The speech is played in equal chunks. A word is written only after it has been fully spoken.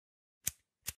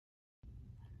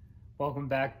Welcome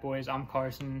back, boys. I'm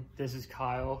Carson. This is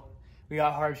Kyle. We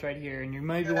got Harps right here, and you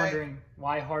might be wondering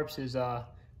why Harps is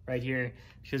right here,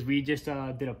 because we just did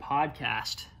a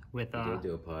podcast with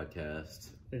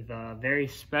with a very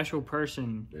special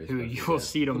person who you will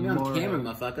see tomorrow. Put me on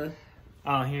camera, motherfucker.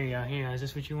 Oh, here you go. Here you go. Is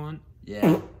this what you want?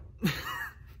 Yeah.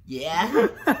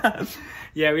 Yeah.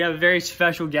 Yeah, we have a very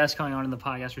special guest coming on in the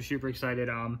podcast. We're super excited.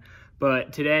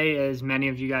 But today, as many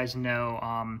of you guys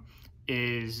know,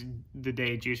 is the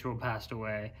day Juice WRLD passed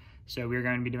away. So we're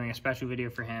going to be doing a special video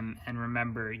for him. And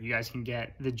remember, you guys can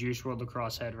get the Juice WRLD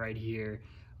lacrosse head right here.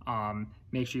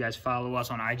 Make sure you guys follow us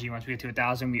on IG. Once we get to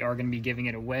 1,000, we are going to be giving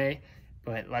it away.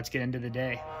 But let's get into the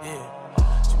day.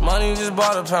 Yeah. Money just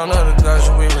bought a pound of the guts.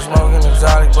 We was smoking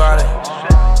exotic body.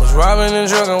 Was robbing and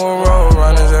drinking with road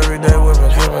runners every day.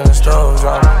 Whipping, keeping the stove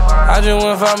dropping. I just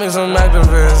went found me some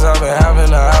activists. I've been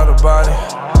having a out of body.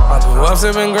 I grew up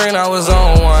sipping green. I was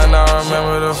on one. I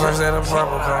remember the first day the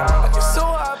purple came. I get so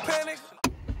I panic.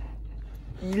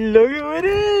 Look at what it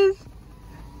is.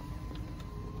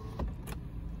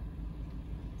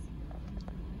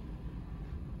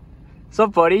 What's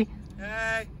up, buddy?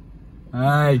 Hey.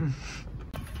 Hi.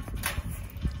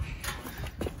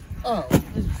 Oh,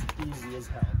 this is easy as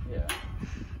hell. Yeah.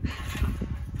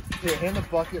 Here, hand the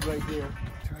bucket right here.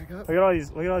 Look at all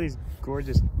these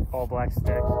gorgeous all black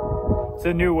sticks. It's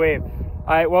a new wave. All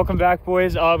right, welcome back,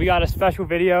 boys. We got a special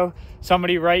video.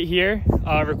 Somebody right here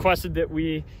requested that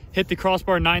we hit the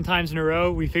crossbar 9 times in a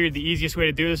row. We figured the easiest way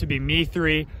to do this would be me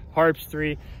 3, Harps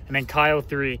 3, and then Kyle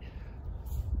 3.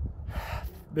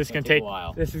 This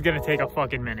is gonna take a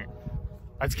fucking minute.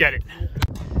 Let's get it.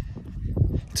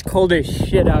 It's cold as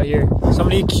shit out here.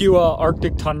 Somebody cue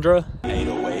Arctic Tundra.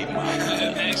 808,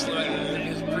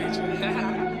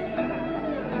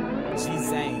 She's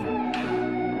saying.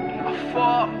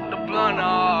 fuck the blunt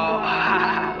off.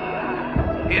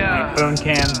 Yeah. Phone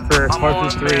cam for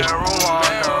Harps 3.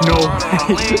 No.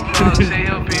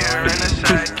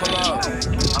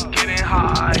 I'm getting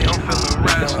high. I'm feeling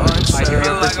rest. I hear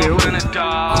you for 2.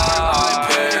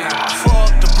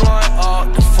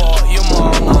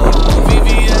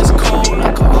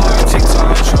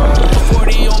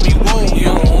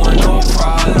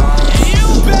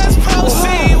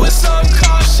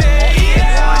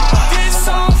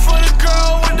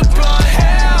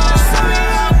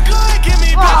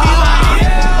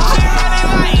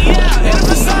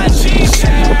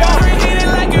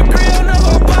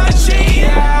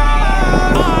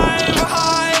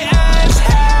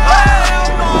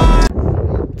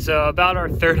 So about our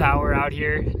 3rd hour out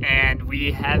here, and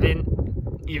we haven't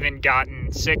even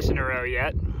gotten 6 in a row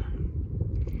yet.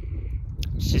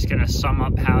 It's just gonna sum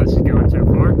up how this is going so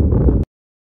far.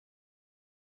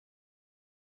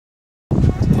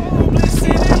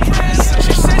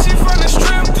 She said she from the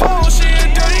strip pole, she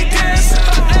a dirty dancer.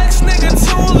 Ex nigga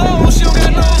too low, she don't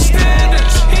got no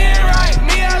standards. He ain't right,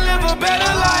 me I live a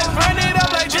better life. Run it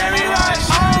up like Jerry Rice.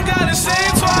 I don't gotta say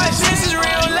it twice, this is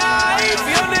real life.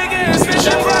 Your nigga is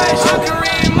Fisher Price. I can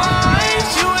read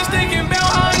minds. You was thinking about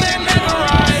how they never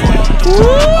right.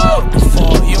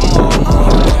 Before your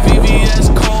mama. VVS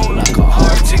cold like a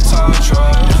Arctic Tundra.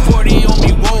 40 on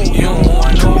me, whoa, you don't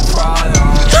want no problem.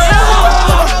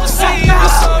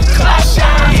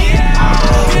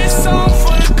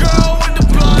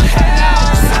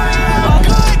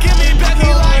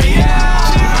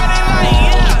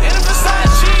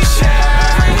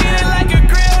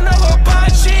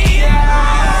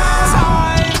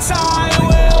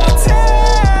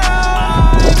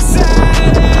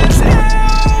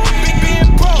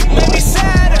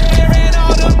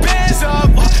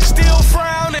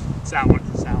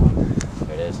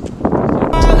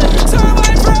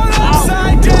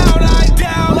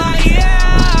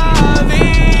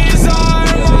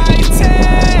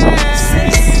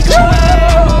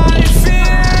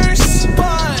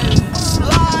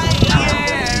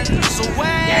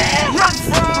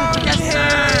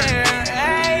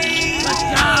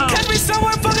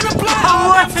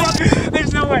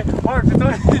 There's no way. Harp, it's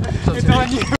on you. It's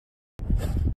on you.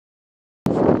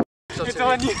 It's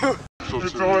on you.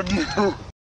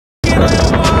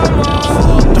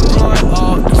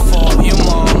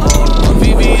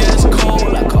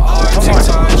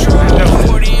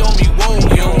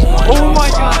 Oh my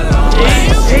god.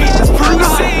 8, that's pretty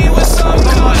good.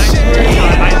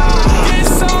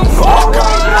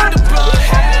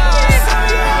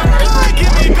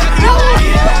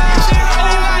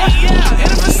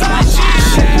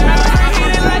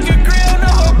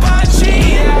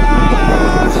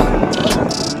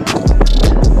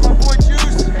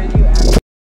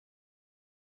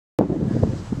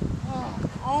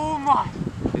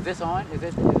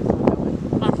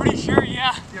 I'm pretty sure,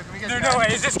 yeah. No way.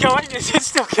 Is this going? Is it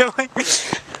still going?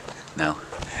 No.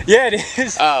 Yeah, it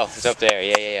is. Oh, it's up there.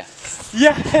 Yeah.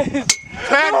 Yes.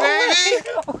 Back, baby!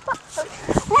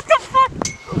 What the fuck?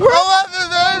 I love it,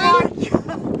 baby!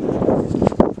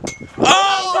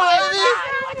 Oh, baby!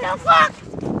 What the fuck?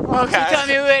 Okay. You tell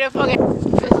me where the fucking...